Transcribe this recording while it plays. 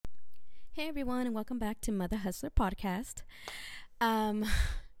Hey everyone, and welcome back to Mother Hustler Podcast. Um,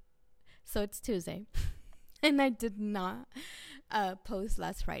 so it's Tuesday, and I did not post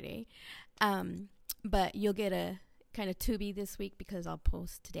last Friday. But you'll get a kind of Tubi this week because I'll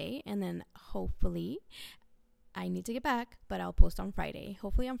post today, and then hopefully I need to get back, but I'll post on Friday.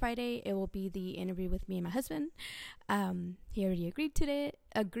 Hopefully on Friday it will be the interview with me and my husband. He already agreed to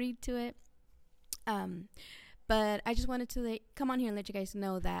it. But I just wanted to come on here and let you guys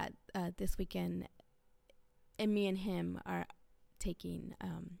know that this weekend, and me and him are taking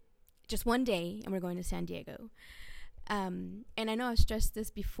just one day, and we're going to San Diego. And I know I've stressed this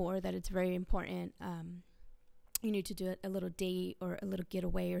before, that it's very important. You need to do a little date or a little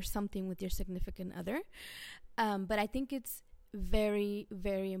getaway or something with your significant other. But I think it's very,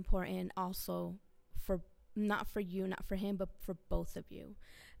 very important also for, not for you, not for him, but for both of you.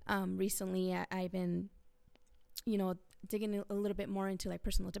 Recently, I've been digging a little bit more into like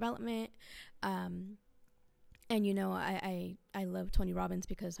personal development. And I love Tony Robbins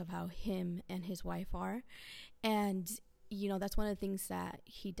because of how him and his wife are. And, that's one of the things that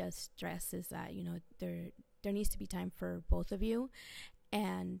he does stress is that, there needs to be time for both of you.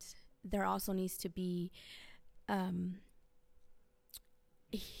 And there also needs to be,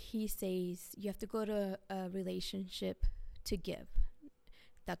 he says you have to go to a relationship to give.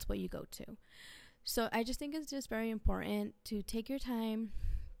 That's what you go to. So I just think it's just very important to take your time.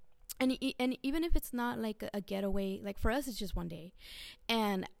 And even if it's not like a getaway, like for us, it's just one day.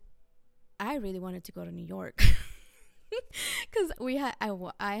 And I really wanted to go to New York because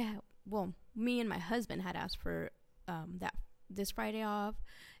me and my husband had asked for this Friday off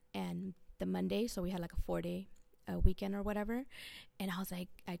and the Monday. So we had like a 4-day weekend or whatever. And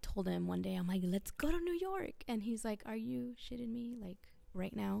I told him one day, I'm like, let's go to New York. And he's like, are you shitting me? Like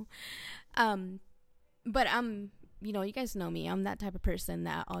right now? But you guys know me. I'm that type of person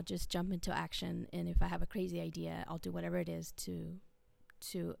that I'll just jump into action. And if I have a crazy idea, I'll do whatever it is to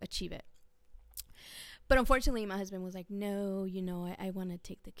achieve it. But unfortunately, my husband was like, no, I want to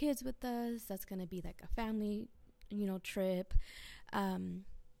take the kids with us. That's going to be like a family, trip.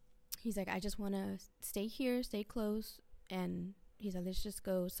 He's like, I just want to stay here, stay close. And he's like, let's just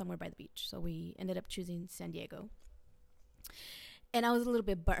go somewhere by the beach. So we ended up choosing San Diego. And I was a little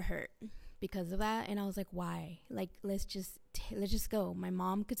bit butthurt because of that. And I was like, why? Like, let's just go. My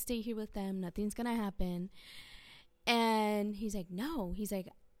mom could stay here with them. Nothing's going to happen. And he's like, no. He's like,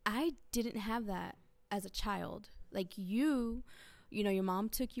 I didn't have that as a child. Like your mom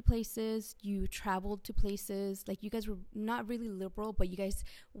took you places. You traveled to places. Like you guys were not really liberal, but you guys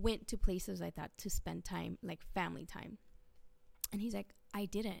went to places like that to spend time, like family time. And he's like, I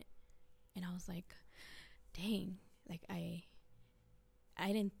didn't. And I was like, dang, like I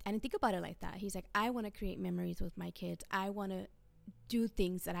didn't think about it like that. He's like, I want to create memories with my kids. I want to do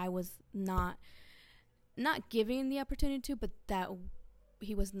things that I was not given the opportunity to, but that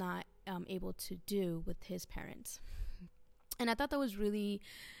he was not able to do with his parents. And I thought that was really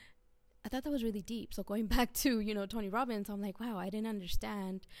deep. So going back to, Tony Robbins, I'm like, wow, I didn't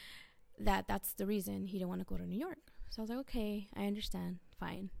understand that that's the reason he didn't want to go to New York. So I was like, okay, I understand.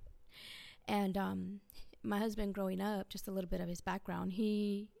 Fine. And, my husband growing up, just a little bit of his background,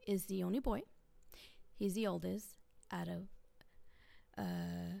 he is the only boy. He's the oldest out of,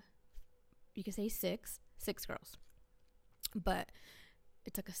 you could say six girls. But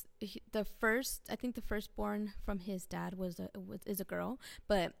it's like I think the firstborn from his dad is a girl,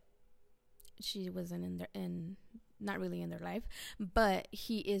 but she wasn't not really in their life. But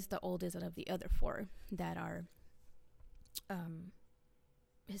he is the oldest out of the other 4 that are,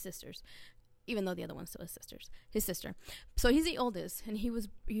 his sisters. Even though the other one's still his sister. So he's the oldest, and he was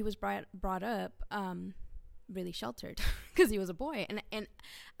brought up really sheltered because he was a boy, and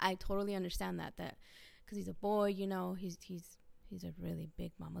I totally understand that because he's a boy, he's a really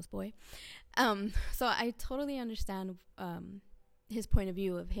big mama's boy. So I totally understand his point of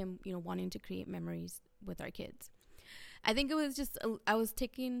view of him, wanting to create memories with our kids. I think it was just I was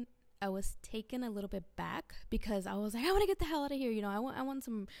taken a little bit back because I was like, I want to get the hell out of here. I want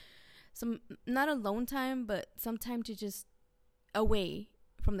some not alone time, but some time to just away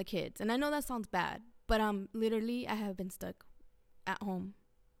from the kids. And I know that sounds bad, but literally I have been stuck at home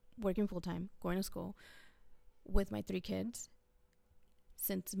working full time, going to school with my 3 kids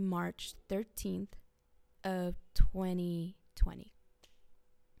since March 13th of 2020.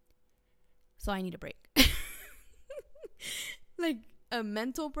 So I need a break. Like a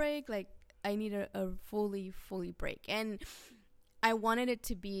mental break. Like I need a fully break. And I wanted it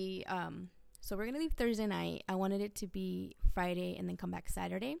to be, so we're going to leave Thursday night. I wanted it to be Friday and then come back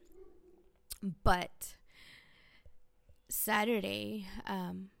Saturday. But Saturday,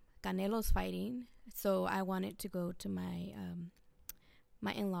 Canelo's fighting, so I wanted to go to my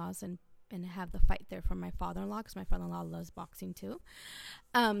in-laws and have the fight there for my father-in-law, because my father-in-law loves boxing too.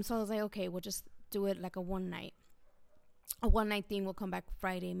 So I was like, okay, we'll just do it like a one night thing. We'll come back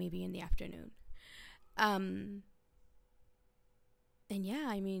Friday, maybe in the afternoon. And yeah,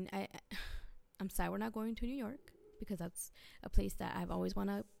 I mean, I'm sad we're not going to New York, because that's a place that I've always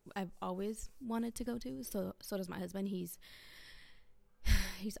wanted to go to. So does my husband. He's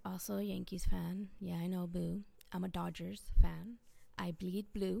also a Yankees fan. Yeah, I know, boo. I'm a Dodgers fan. I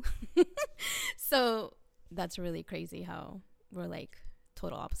bleed blue. So that's really crazy how we're like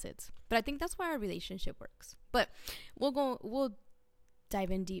total opposites. But I think that's why our relationship works. But we'll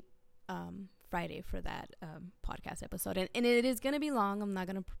dive in deep Friday for that podcast episode, and it is gonna be long. I'm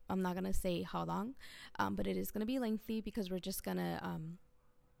not gonna say how long, but it is gonna be lengthy, because we're just gonna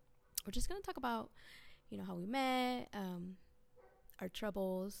talk about, you know, how we met, our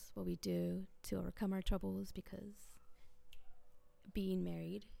troubles, what we do to overcome our troubles, because being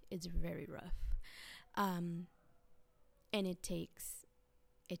married is very rough, and it takes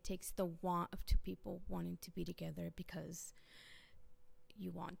the want of two people wanting to be together because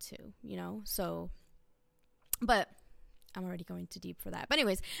you want to, you know. So, but I'm already going too deep for that. But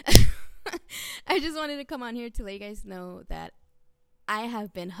anyways, I just wanted to come on here to let you guys know that I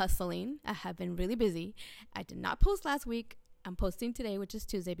have been hustling. I have been really busy. I did not post last week. I'm posting today, which is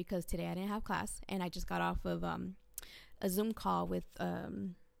Tuesday, because today I didn't have class, and I just got off of a Zoom call with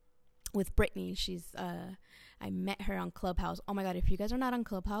Brittany. She's I met her on Clubhouse. Oh my God, if you guys are not on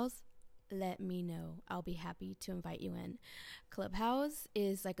Clubhouse, let me know. I'll be happy to invite you in. Clubhouse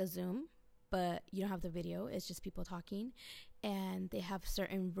is like a Zoom, but you don't have the video. It's just people talking, and they have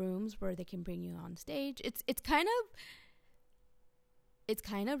certain rooms where they can bring you on stage. It's kind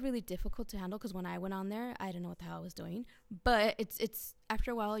of really difficult to handle, because when I went on there, I didn't know what the hell I was doing. But it's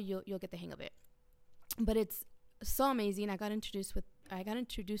after a while you'll get the hang of it. But it's so amazing. I got introduced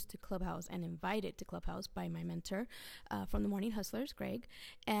to Clubhouse and invited to Clubhouse by my mentor from the Morning Hustlers, Greg.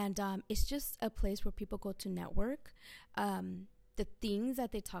 And it's just a place where people go to network. The things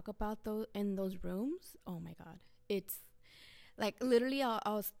that they talk about in those rooms, oh my God. It's like literally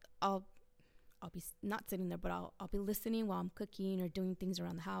I'll be not sitting there, but I'll be listening while I'm cooking or doing things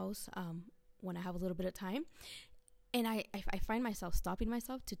around the house when I have a little bit of time. And I find myself stopping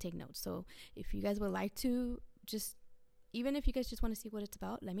myself to take notes. So if you guys would like to, just even if you guys just want to see what it's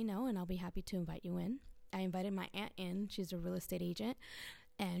about, let me know, and I'll be happy to invite you in. I invited my aunt in. She's a real estate agent,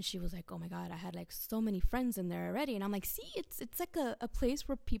 and she was like, oh my God, I had like so many friends in there already. And I'm like, see, it's like a place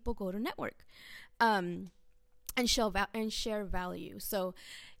where people go to network and share value. So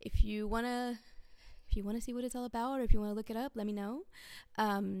if you want to see what it's all about, or if you want to look it up, let me know.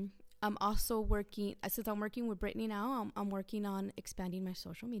 I'm also working, since I'm working with Brittany now, I'm working on expanding my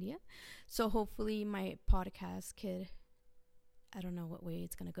social media. So hopefully my podcast could, I don't know what way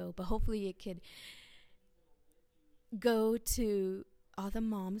it's going to go, but hopefully it could go to all the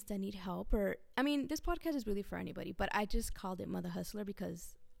moms that need help. Or, I mean, this podcast is really for anybody, but I just called it Mother Hustler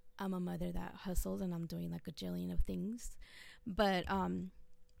because I'm a mother that hustles, and I'm doing like a jillion of things. But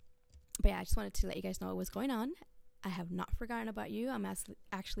yeah, I just wanted to let you guys know what was going on. I have not forgotten about you. I'm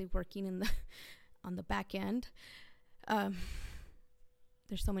actually working on the back end.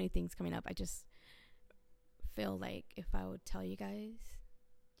 There's so many things coming up. I just feel like if I would tell you guys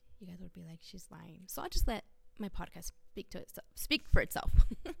would be like, she's lying. So I'll just let my podcast speak for itself.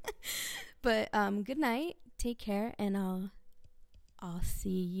 But good night. Take care, and I'll see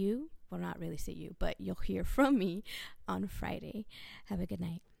you. Well, not really see you, but you'll hear from me on Friday. Have a good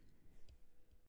night.